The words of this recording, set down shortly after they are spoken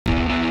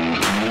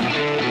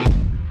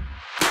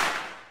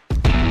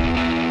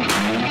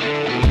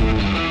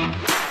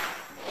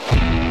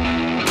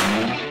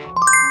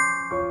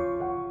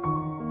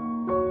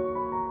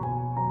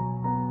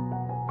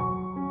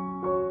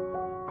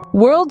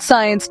World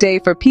Science Day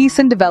for Peace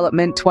and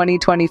Development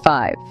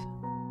 2025.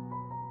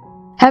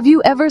 Have you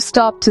ever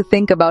stopped to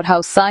think about how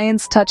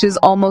science touches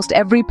almost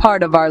every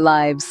part of our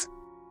lives?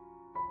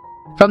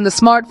 From the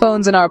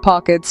smartphones in our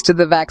pockets to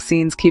the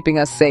vaccines keeping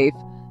us safe,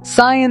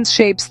 science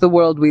shapes the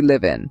world we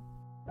live in.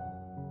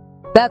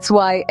 That's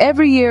why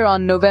every year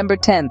on November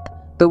 10th,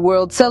 the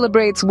world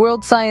celebrates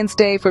World Science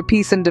Day for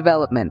Peace and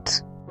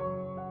Development.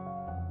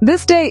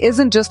 This day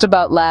isn't just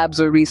about labs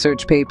or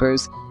research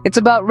papers. It's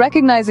about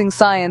recognizing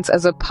science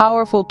as a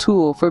powerful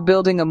tool for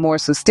building a more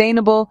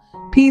sustainable,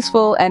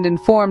 peaceful, and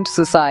informed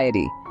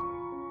society.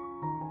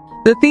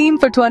 The theme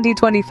for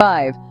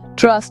 2025: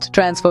 Trust,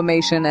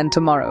 Transformation, and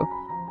Tomorrow.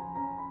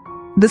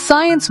 The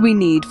Science We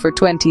Need for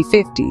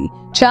 2050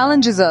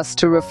 challenges us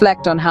to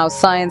reflect on how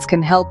science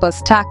can help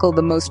us tackle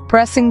the most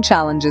pressing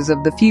challenges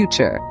of the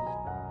future.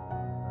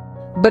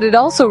 But it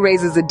also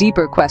raises a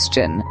deeper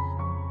question.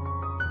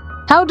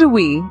 How do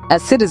we,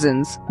 as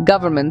citizens,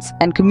 governments,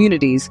 and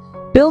communities,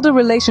 build a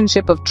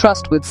relationship of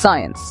trust with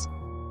science?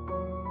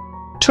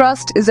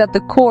 Trust is at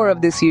the core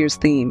of this year's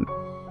theme.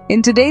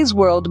 In today's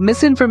world,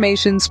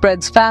 misinformation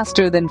spreads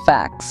faster than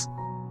facts.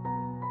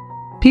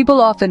 People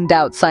often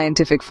doubt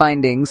scientific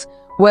findings,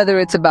 whether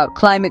it's about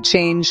climate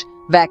change,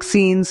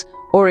 vaccines,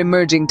 or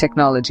emerging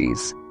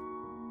technologies.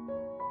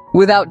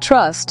 Without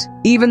trust,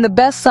 even the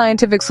best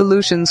scientific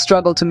solutions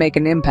struggle to make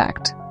an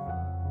impact.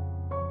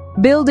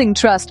 Building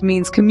trust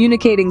means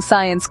communicating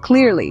science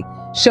clearly,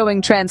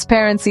 showing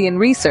transparency in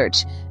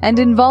research, and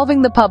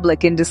involving the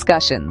public in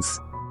discussions.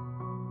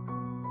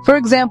 For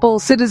example,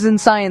 citizen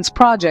science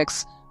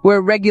projects,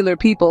 where regular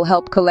people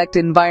help collect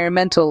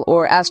environmental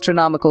or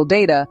astronomical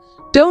data,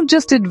 don't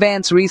just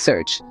advance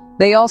research,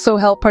 they also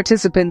help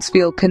participants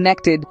feel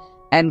connected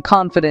and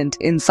confident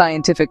in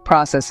scientific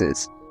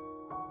processes.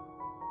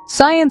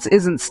 Science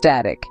isn't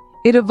static.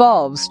 It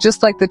evolves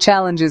just like the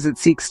challenges it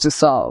seeks to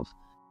solve.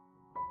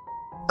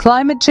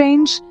 Climate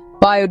change,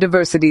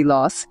 biodiversity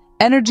loss,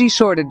 energy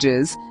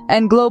shortages,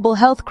 and global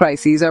health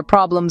crises are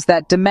problems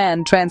that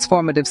demand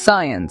transformative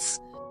science.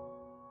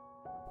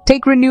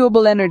 Take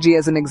renewable energy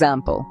as an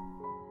example.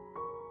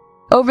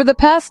 Over the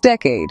past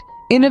decade,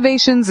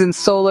 innovations in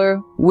solar,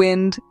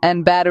 wind,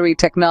 and battery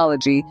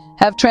technology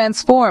have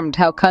transformed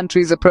how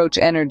countries approach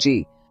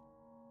energy.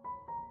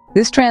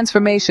 This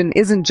transformation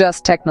isn't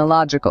just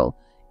technological,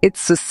 it's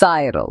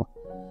societal.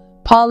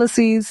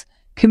 Policies,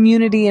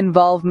 community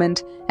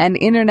involvement, and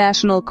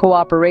international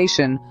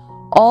cooperation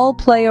all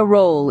play a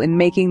role in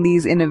making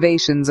these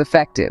innovations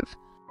effective.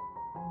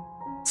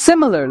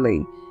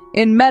 Similarly,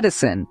 in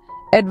medicine,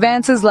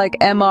 advances like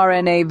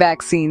mRNA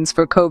vaccines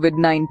for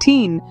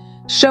COVID-19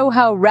 show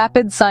how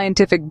rapid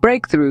scientific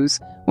breakthroughs,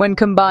 when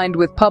combined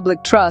with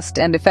public trust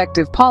and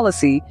effective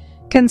policy,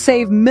 can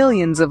save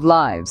millions of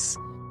lives.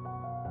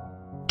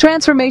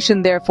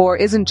 Transformation, therefore,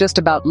 isn't just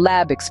about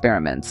lab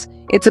experiments.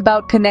 It's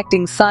about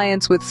connecting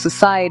science with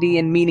society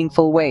in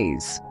meaningful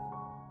ways.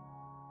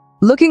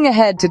 Looking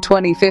ahead to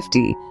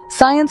 2050,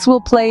 science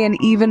will play an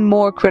even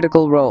more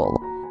critical role.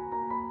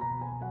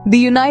 The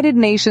United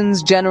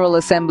Nations General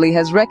Assembly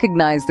has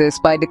recognized this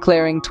by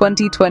declaring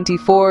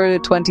 2024 to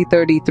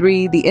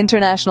 2033 the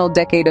International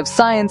Decade of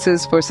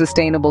Sciences for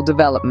Sustainable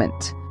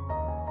Development.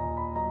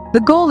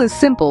 The goal is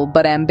simple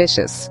but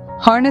ambitious: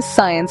 harness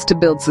science to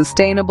build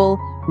sustainable,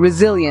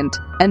 resilient,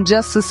 and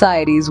just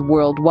societies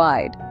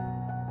worldwide.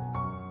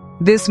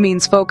 This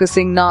means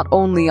focusing not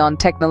only on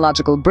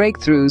technological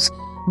breakthroughs,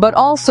 but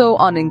also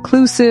on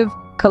inclusive,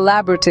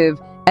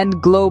 collaborative, and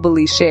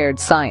globally shared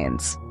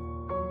science.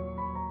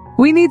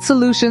 We need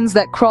solutions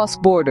that cross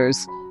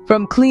borders,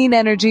 from clean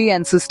energy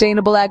and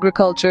sustainable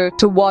agriculture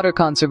to water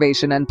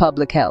conservation and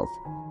public health.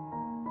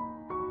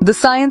 The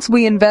science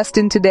we invest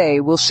in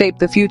today will shape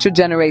the future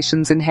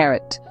generations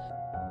inherit.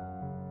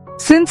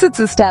 Since its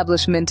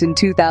establishment in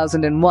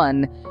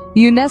 2001,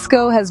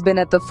 UNESCO has been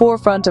at the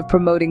forefront of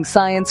promoting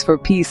science for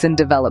peace and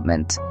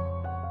development.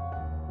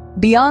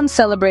 Beyond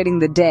celebrating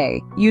the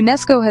day,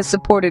 UNESCO has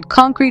supported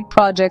concrete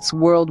projects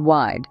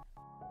worldwide.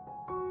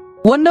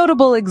 One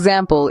notable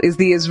example is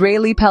the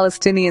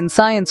Israeli-Palestinian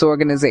Science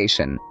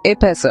Organization,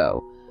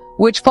 IPESO,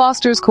 which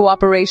fosters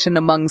cooperation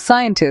among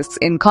scientists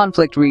in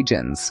conflict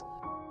regions.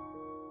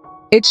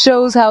 It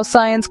shows how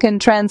science can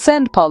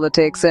transcend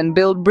politics and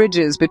build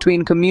bridges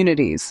between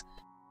communities.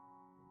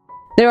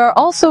 There are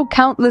also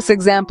countless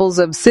examples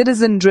of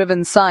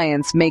citizen-driven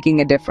science making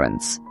a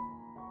difference.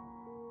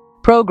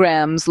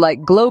 Programs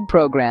like GLOBE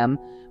Program,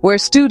 where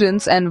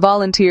students and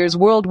volunteers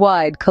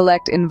worldwide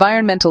collect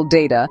environmental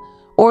data,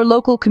 or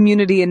local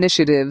community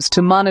initiatives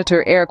to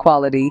monitor air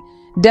quality,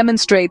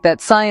 demonstrate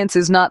that science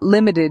is not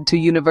limited to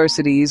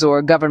universities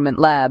or government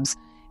labs.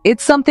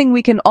 It's something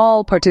we can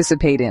all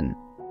participate in.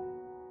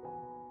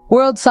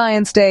 World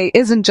Science Day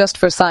isn't just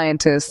for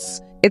scientists,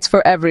 it's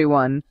for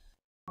everyone.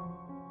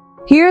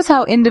 Here's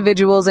how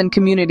individuals and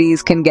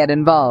communities can get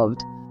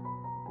involved.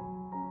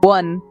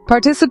 1.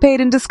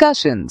 Participate in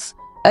discussions.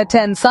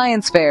 Attend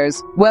science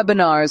fairs,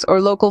 webinars, or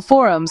local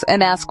forums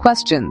and ask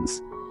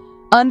questions.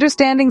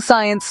 Understanding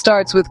science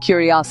starts with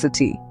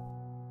curiosity.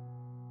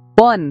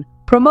 1.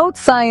 Promote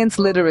science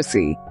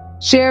literacy.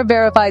 Share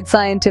verified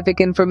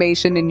scientific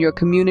information in your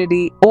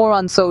community or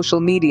on social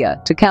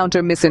media to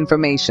counter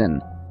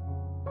misinformation.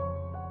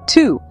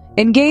 2.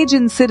 Engage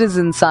in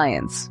citizen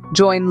science.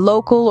 Join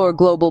local or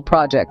global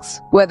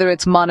projects, whether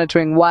it's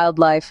monitoring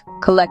wildlife,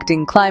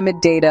 collecting climate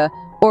data,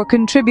 or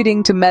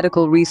contributing to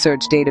medical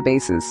research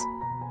databases.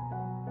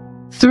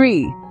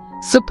 3.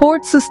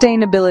 Support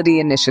sustainability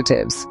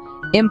initiatives.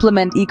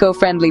 Implement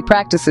eco-friendly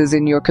practices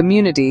in your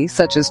community,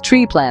 such as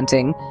tree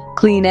planting,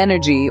 clean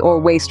energy, or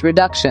waste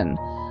reduction,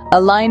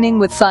 aligning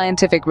with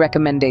scientific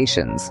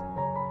recommendations.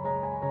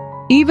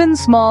 Even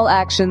small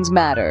actions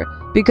matter,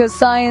 because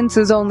science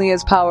is only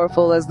as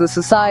powerful as the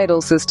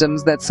societal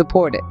systems that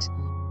support it.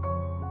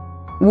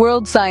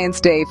 World Science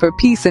Day for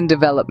Peace and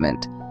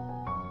Development.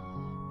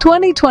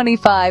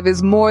 2025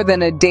 is more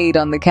than a date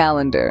on the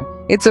calendar.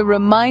 It's a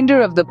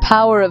reminder of the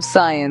power of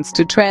science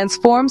to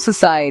transform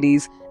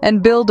societies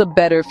and build a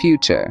better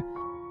future.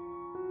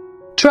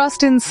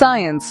 Trust in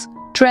science,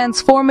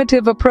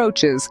 transformative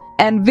approaches,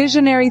 and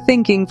visionary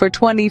thinking for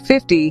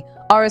 2050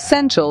 are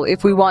essential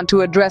if we want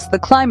to address the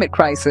climate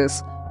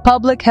crisis,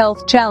 public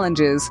health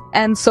challenges,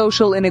 and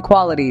social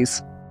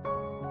inequalities.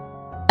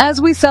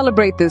 As we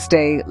celebrate this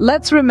day,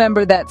 let's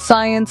remember that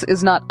science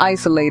is not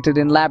isolated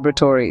in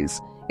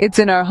laboratories. It's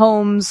in our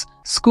homes,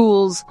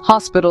 schools,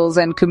 hospitals,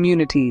 and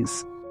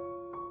communities.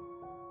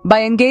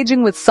 By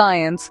engaging with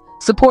science,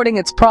 supporting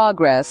its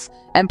progress,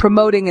 and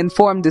promoting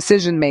informed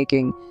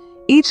decision-making,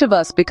 each of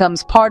us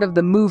becomes part of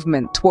the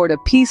movement toward a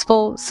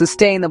peaceful,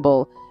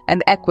 sustainable,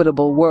 and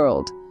equitable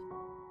world.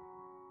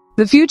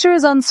 The future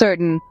is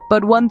uncertain,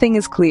 but one thing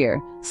is clear: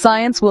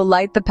 science will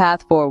light the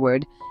path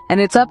forward,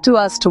 and it's up to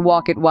us to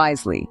walk it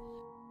wisely.